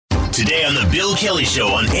Today on the Bill Kelly Show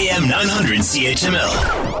on AM 900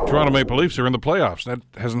 CHML. Toronto Maple Leafs are in the playoffs. That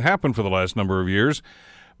hasn't happened for the last number of years.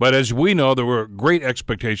 But as we know, there were great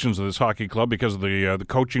expectations of this hockey club because of the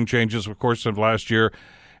coaching changes, of course, of last year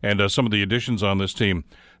and some of the additions on this team.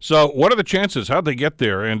 So what are the chances? How'd they get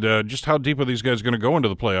there? And just how deep are these guys going to go into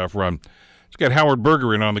the playoff run? Let's get Howard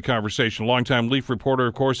Berger in on the conversation. Longtime Leaf reporter,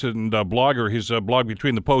 of course, and blogger. His blog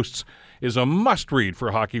Between the Posts is a must-read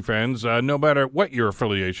for hockey fans, no matter what your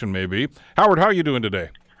affiliation may be. Howard, how are you doing today?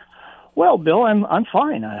 Well, Bill, I'm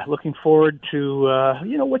fine. Looking forward to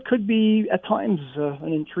what could be at times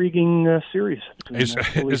an intriguing series. Is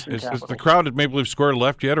the crowd at Maple Leaf Square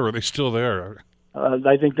left yet, or are they still there?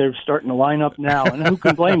 I think they're starting to line up now, and who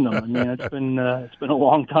can blame them? I mean, it's been a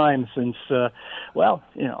long time since. I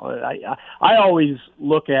always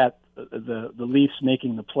look at the Leafs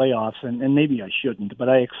making the playoffs, and maybe I shouldn't, but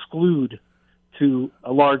I exclude to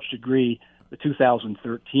a large degree the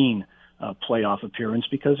 2013 playoff appearance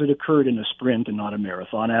because it occurred in a sprint and not a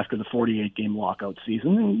marathon after the 48-game lockout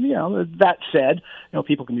season. And, that said,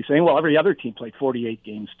 people can be saying, well, every other team played 48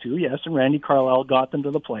 games too. Yes, and Randy Carlyle got them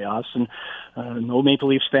to the playoffs, and no Maple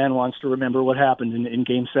Leafs fan wants to remember what happened in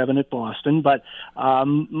Game 7 at Boston. But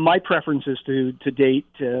my preference is to date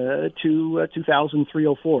to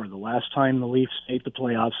 2003-04, the last time the Leafs made the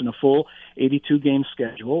playoffs in a full 82-game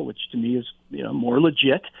schedule, which to me is more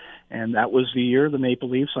legit. And that was the year the Maple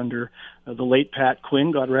Leafs, under the late Pat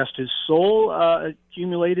Quinn, God rest his soul,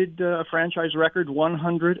 accumulated a franchise record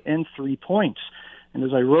 103 points. And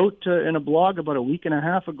as I wrote in a blog about a week and a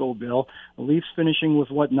half ago, Bill, the Leafs finishing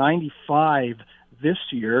with, 95 this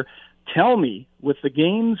year. Tell me, with the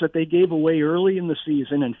games that they gave away early in the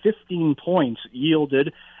season and 15 points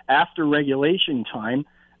yielded after regulation time,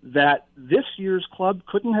 that this year's club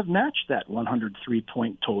couldn't have matched that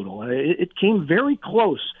 103-point total. It came very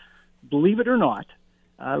close, believe it or not,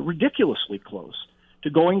 ridiculously close, to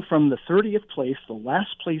going from the 30th place, the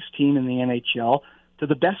last place team in the NHL, to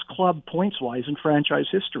the best club points-wise in franchise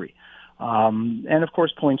history. And, of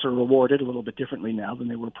course, points are rewarded a little bit differently now than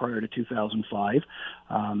they were prior to 2005,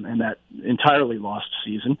 and that entirely lost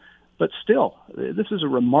season. But still, this is a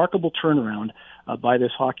remarkable turnaround by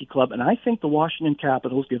this hockey club, and I think the Washington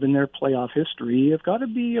Capitals, given their playoff history, have got to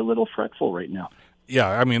be a little fretful right now. Yeah,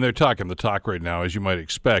 I mean, they're talking the talk right now, as you might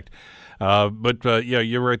expect. But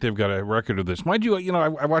you're right, they've got a record of this. Mind you,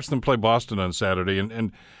 I watched them play Boston on Saturday,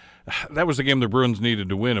 and that was the game the Bruins needed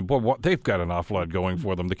to win. And, boy, they've got an awful lot going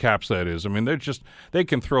for them, the Caps, that is. I mean, they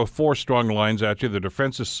can throw four strong lines at you. The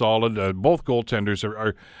defense is solid. Both goaltenders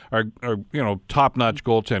are top-notch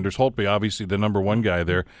goaltenders. Holtby, obviously, the number one guy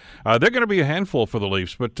there. They're going to be a handful for the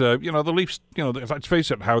Leafs. But, the Leafs, let's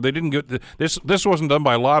face it, Howard, they didn't get this wasn't done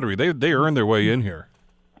by lottery. They earned their way in here.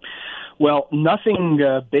 Well, nothing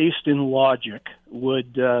based in logic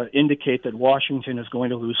would indicate that Washington is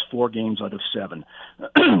going to lose 4 games out of 7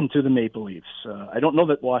 to the Maple Leafs. I don't know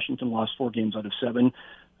that Washington lost 4 games out of 7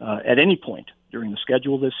 at any point during the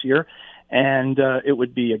schedule this year. And it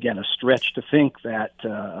would be, again, a stretch to think that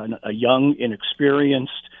a young,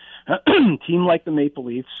 inexperienced team like the Maple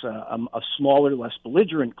Leafs, a smaller, less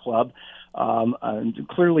belligerent club, and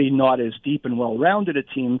clearly not as deep and well-rounded a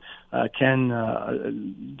team, can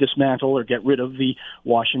dismantle or get rid of the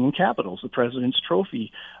Washington Capitals, the President's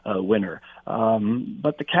Trophy winner.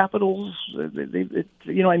 But the Capitals,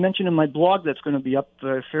 I mentioned in my blog that's going to be up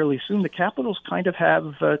fairly soon, the Capitals kind of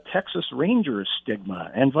have Texas Rangers stigma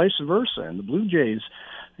and vice versa. And the Blue Jays,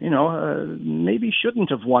 maybe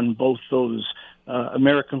shouldn't have won both those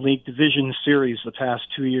American League Division Series the past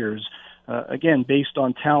 2 years. Again, based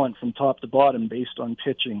on talent from top to bottom, based on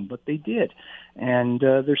pitching, but they did. And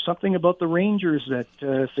there's something about the Rangers that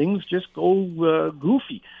things just go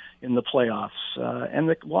goofy in the playoffs. And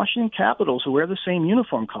the Washington Capitals, who wear the same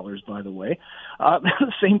uniform colors, by the way,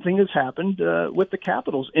 the same thing has happened with the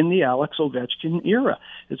Capitals in the Alex Ovechkin era.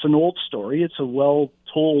 It's an old story. It's a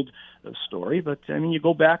well-told story, but I mean, you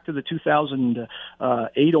go back to the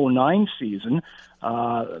 2008-09 season,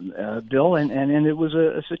 Bill, and it was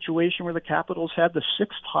a situation where the Capitals had the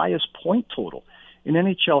 6th highest point total in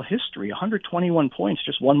NHL history, 121 points,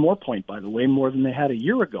 just one more point, by the way, more than they had a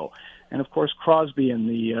year ago. And of course, Crosby and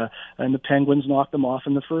the Penguins knocked them off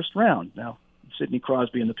in the first round. Now, Sidney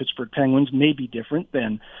Crosby and the Pittsburgh Penguins may be different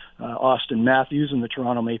than Austin Matthews and the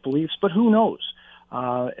Toronto Maple Leafs, but who knows?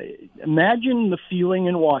 Imagine the feeling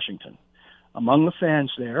in Washington, among the fans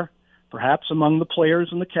there, perhaps among the players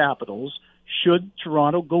in the Capitals, should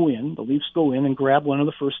Toronto go in, the Leafs go in and grab one of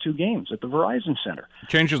the first two games at the Verizon Center.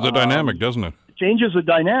 Changes the dynamic, doesn't it? Changes the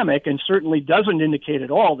dynamic, and certainly doesn't indicate at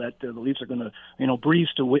all that the Leafs are going to, breeze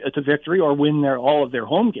to victory or win all of their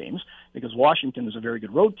home games, because Washington is a very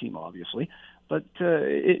good road team, obviously. But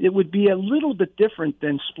it would be a little bit different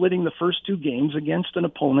than splitting the first two games against an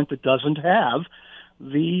opponent that doesn't have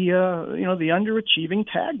the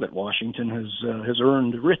underachieving tag that Washington has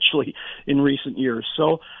earned richly in recent years.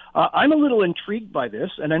 So I'm a little intrigued by this,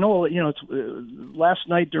 and I know it's last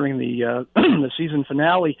night during the the season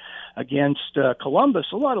finale against Columbus,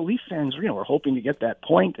 a lot of Leaf fans were hoping to get that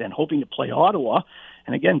point and hoping to play Ottawa.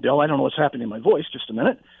 And again, Bill, I don't know what's happening in my voice. Just a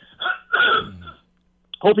minute.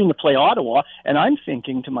 Hoping to play Ottawa, and I'm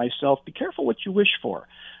thinking to myself, be careful what you wish for.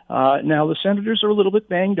 Now, the Senators are a little bit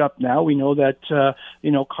banged up now. We know that,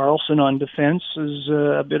 Carlson on defense is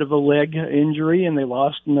a bit of a leg injury, and they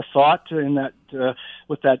lost in the thought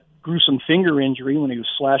with that gruesome finger injury when he was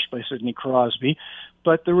slashed by Sidney Crosby.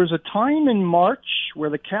 But there was a time in March where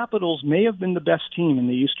the Capitals may have been the best team in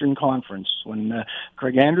the Eastern Conference when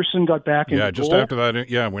Craig Anderson got back in the just goal. after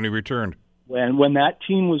that, when he returned. When that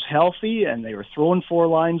team was healthy and they were throwing four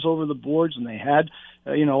lines over the boards and they had,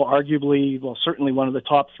 arguably, certainly one of the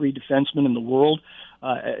top three defensemen in the world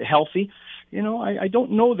healthy, I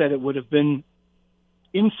don't know that it would have been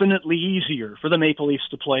infinitely easier for the Maple Leafs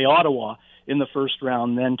to play Ottawa in the first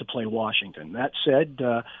round than to play Washington. That said,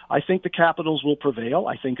 I think the Capitals will prevail.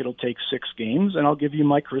 I think it'll take 6 games, and I'll give you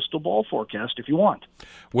my crystal ball forecast if you want.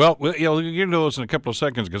 Well, we'll get into those in a couple of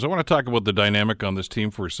seconds, because I want to talk about the dynamic on this team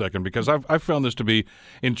for a second, because I've found this to be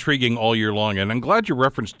intriguing all year long, and I'm glad you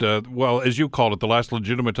referenced, as you called it, the last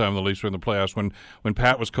legitimate time the Leafs were in the playoffs when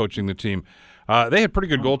Pat was coaching the team. They had pretty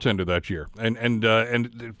good goaltender that year, and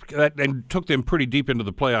took them pretty deep into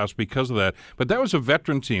the playoffs because of that. But that was a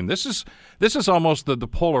veteran team. This is almost the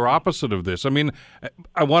polar opposite of this. I mean,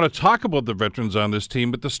 I want to talk about the veterans on this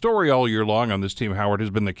team, but the story all year long on this team, Howard, has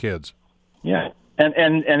been the kids. Yeah,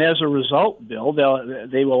 and as a result, Bill,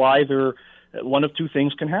 they will either, one of two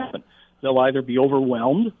things can happen. They'll either be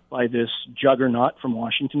overwhelmed by this juggernaut from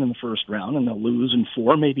Washington in the first round, and they'll lose in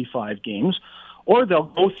 4, maybe 5 games, or they'll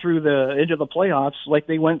go through into the playoffs like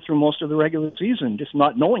they went through most of the regular season, just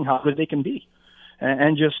not knowing how good they can be.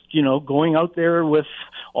 And just, going out there with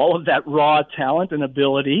all of that raw talent and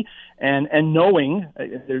ability and knowing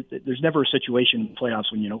there's never a situation in the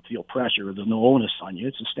playoffs when you don't feel pressure or there's no onus on you.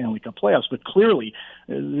 It's the Stanley Cup playoffs. But clearly,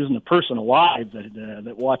 there isn't a person alive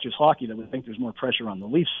that watches hockey that would think there's more pressure on the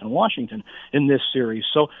Leafs than Washington in this series.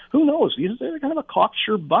 So who knows? They're kind of a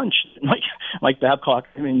cocksure bunch. Mike Babcock,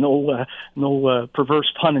 no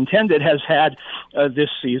perverse pun intended, has had this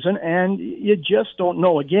season. And you just don't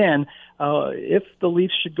know, again, if the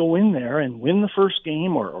Leafs should go in there and win the first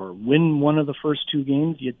game or win one of the first 2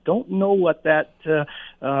 games, you don't know what that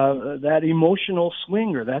emotional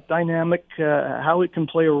swing or that dynamic, how it can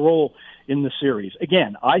play a role in the series.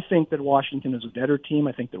 Again, I think that Washington is a better team.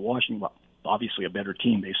 I think that Washington, obviously a better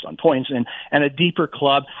team based on points, and a deeper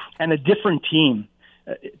club and a different team.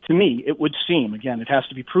 To me, it would seem, again, it has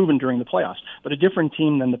to be proven during the playoffs, but a different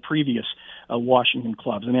team than the previous Washington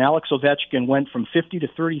clubs. I mean, Alex Ovechkin went from 50 to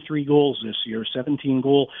 33 goals this year,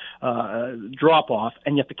 17-goal drop-off,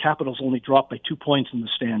 and yet the Capitals only dropped by 2 points in the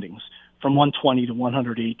standings, from 120 to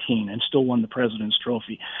 118, and still won the President's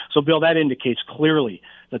Trophy. So, Bill, that indicates clearly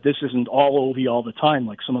that this isn't all Ovi all the time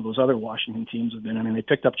like some of those other Washington teams have been. I mean, they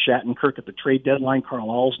picked up Shattenkirk at the trade deadline. Carl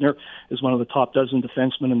Alsner is one of the top dozen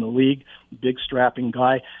defensemen in the league, big strapping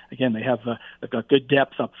guy. Again, they've got good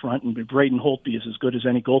depth up front, and Braden Holtby is as good as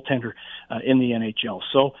any goaltender in the NHL.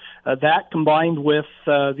 So that combined with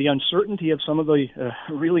the uncertainty of some of the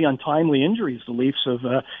really untimely injuries the Leafs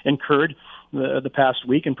have incurred the past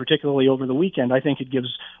week, and particularly over the weekend, I think it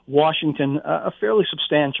gives Washington a fairly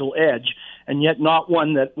substantial edge, and yet not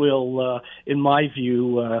one that will, in my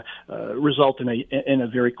view, result in a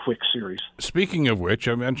very quick series. Speaking of which,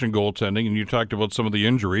 I mentioned goaltending, and you talked about some of the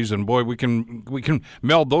injuries, and boy, we can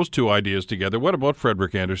meld those two ideas together. What about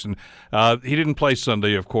Frederik Andersen? He didn't play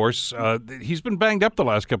Sunday, of course. He's been banged up the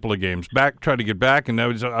last couple of games. Trying to get back, and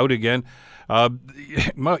now he's out again.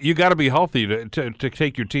 You got to be healthy to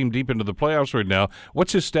take your team deep into the playoffs right now.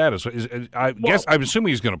 What's his status? I'm assuming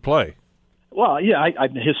he's going to play. Well, yeah,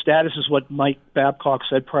 his status is what Mike Babcock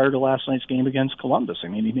said prior to last night's game against Columbus. I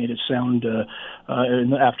mean, he made it sound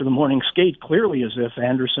after the morning skate clearly as if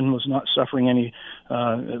Anderson was not suffering any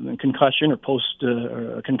concussion or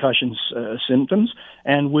post-concussion symptoms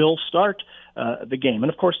and will start the game.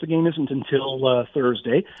 And, of course, the game isn't until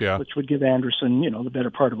Thursday, which would give Anderson, the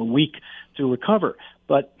better part of a week to recover.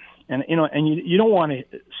 But And you don't want to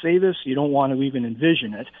say this, you don't want to even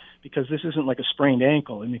envision it, because this isn't like a sprained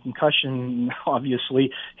ankle. I mean, concussion,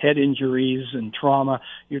 obviously, head injuries and trauma,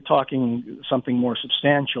 you're talking something more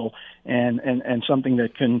substantial and something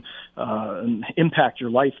that can impact your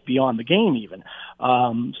life beyond the game even.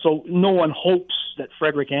 So no one hopes that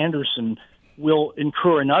Frederik Andersen will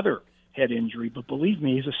incur another head injury, but believe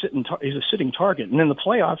me, he's a sitting target. And in the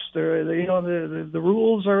playoffs, the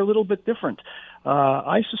rules are a little bit different.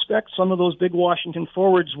 I suspect some of those big Washington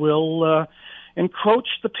forwards will encroach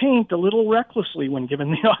the paint a little recklessly when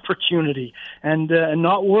given the opportunity, and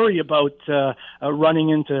not worry about running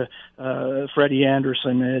into Freddie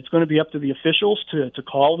Andersen. It's going to be up to the officials to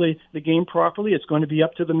call the game properly. It's going to be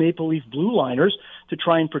up to the Maple Leaf blue liners to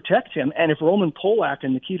try and protect him. And if Roman Polak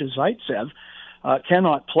and Nikita Zaitsev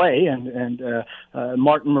cannot play, and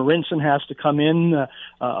Martin Marincin has to come in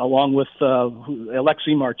along with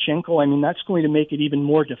Alexei Marchenko, I mean, that's going to make it even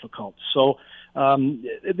more difficult. So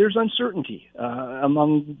there's uncertainty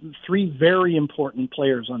among three very important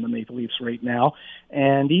players on the Maple Leafs right now.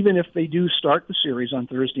 And even if they do start the series on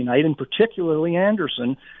Thursday night, and particularly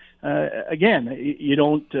Andersen, again, you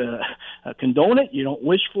don't condone it, you don't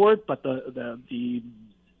wish for it, but the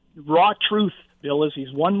raw truth, Bill, is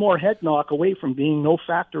he's one more head knock away from being no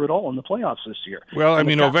factor at all in the playoffs this year. Well, and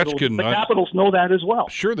Ovechkin... The Capitals know that as well.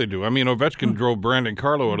 Sure they do. I mean, Ovechkin drove Brandon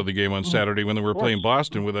Carlo out of the game on Saturday when they were playing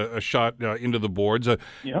Boston with a shot into the boards.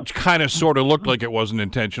 Which kind of sort of looked like it wasn't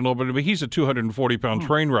intentional, but he's a 240-pound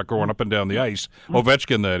train wreck going up and down the ice.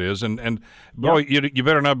 Ovechkin, that is. And boy, you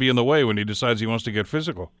better not be in the way when he decides he wants to get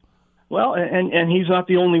physical. Well, and he's not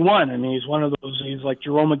the only one. I mean, he's one of those, he's like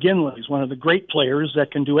Jarome Iginla. He's one of the great players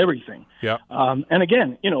that can do everything. Yeah. And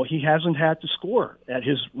again, he hasn't had to score at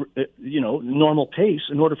his, normal pace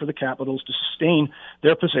in order for the Capitals to sustain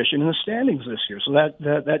their position in the standings this year. So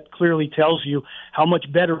that clearly tells you how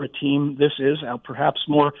much better a team this is, how perhaps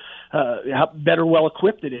more, how better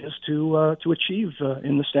well-equipped it is to achieve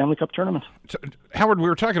in the Stanley Cup tournament. Howard, we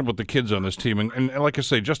were talking about the kids on this team, and like I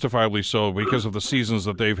say, justifiably so, because of the seasons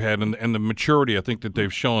that they've had and the maturity I think that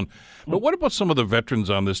they've shown. But what about some of the veterans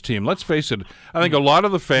on this team? Let's face it, I think a lot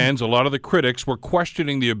of the fans, a lot of the critics were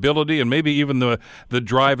questioning the ability and maybe even the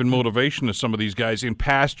drive and motivation of some of these guys in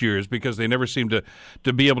past years, because they never seemed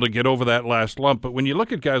to be able to get over that last lump. But when you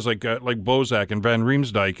look at guys like Bozak and Van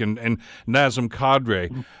Riemsdyk and Nazem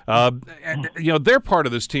Kadri, they're part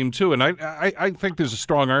of this team too. And I think there's a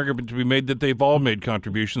strong argument to be made that they've all made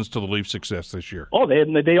contributions to the Leafs' success this year. Oh,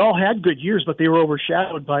 they all had good years, but they were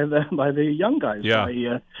overshadowed by the young guys,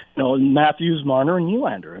 by Matthews, Marner, and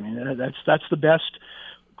Nylander. I mean, that's the best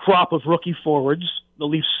crop of rookie forwards the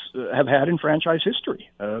Leafs have had in franchise history,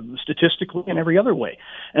 statistically and every other way.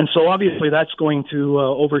 And so obviously that's going to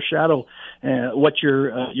overshadow what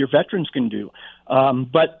your veterans can do.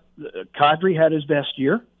 But Kadri had his best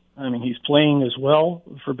year. I mean, he's playing as well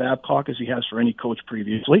for Babcock as he has for any coach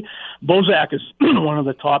previously. Bozak is one of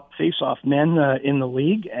the top face-off men in the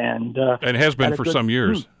league, and has been for some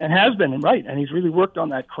years. And has been, right? And he's really worked on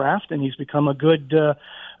that craft, and he's become a good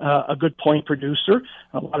point producer.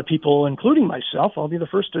 A lot of people, including myself, I'll be the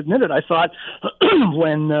first to admit it, I thought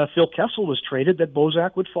when Phil Kessel was traded that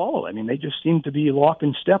Bozak would follow. I mean, they just seemed to be lock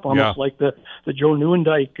in step, almost like the Joe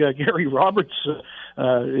Nieuwendyk, Gary Roberts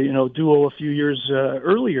duo a few years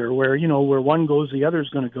earlier, where one goes, the other is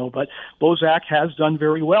going to go. But Bozak has done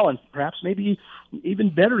very well, and perhaps maybe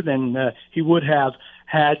even better than he would have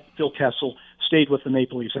had Phil Kessel stayed with the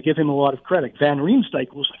Maple Leafs. I give him a lot of credit. Van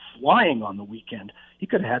Riemsdyk was flying on the weekend. He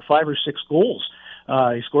could have had 5 or 6 goals.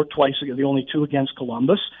 He scored twice, the only 2 against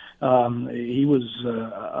Columbus. He was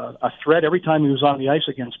a threat every time he was on the ice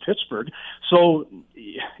against Pittsburgh. So,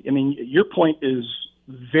 I mean, your point is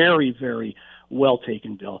very, very well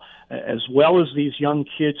taken, Bill. As well as these young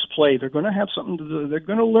kids play, they're going to have something to do. They're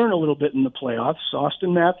going to learn a little bit in the playoffs.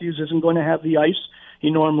 Austin Matthews isn't going to have the ice he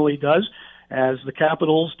normally does. As the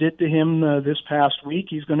Capitals did to him this past week,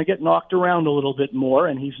 he's going to get knocked around a little bit more,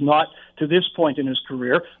 and he's not, to this point in his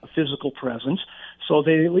career, a physical presence. So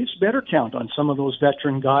they at least better count on some of those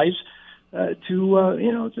veteran guys to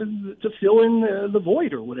fill in the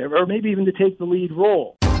void or whatever, or maybe even to take the lead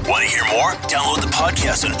role. Want to hear more? Download the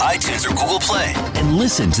podcast on iTunes or Google Play and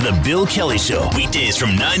listen to The Bill Kelly Show weekdays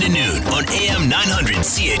from 9 to noon on AM 900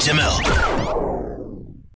 CHML.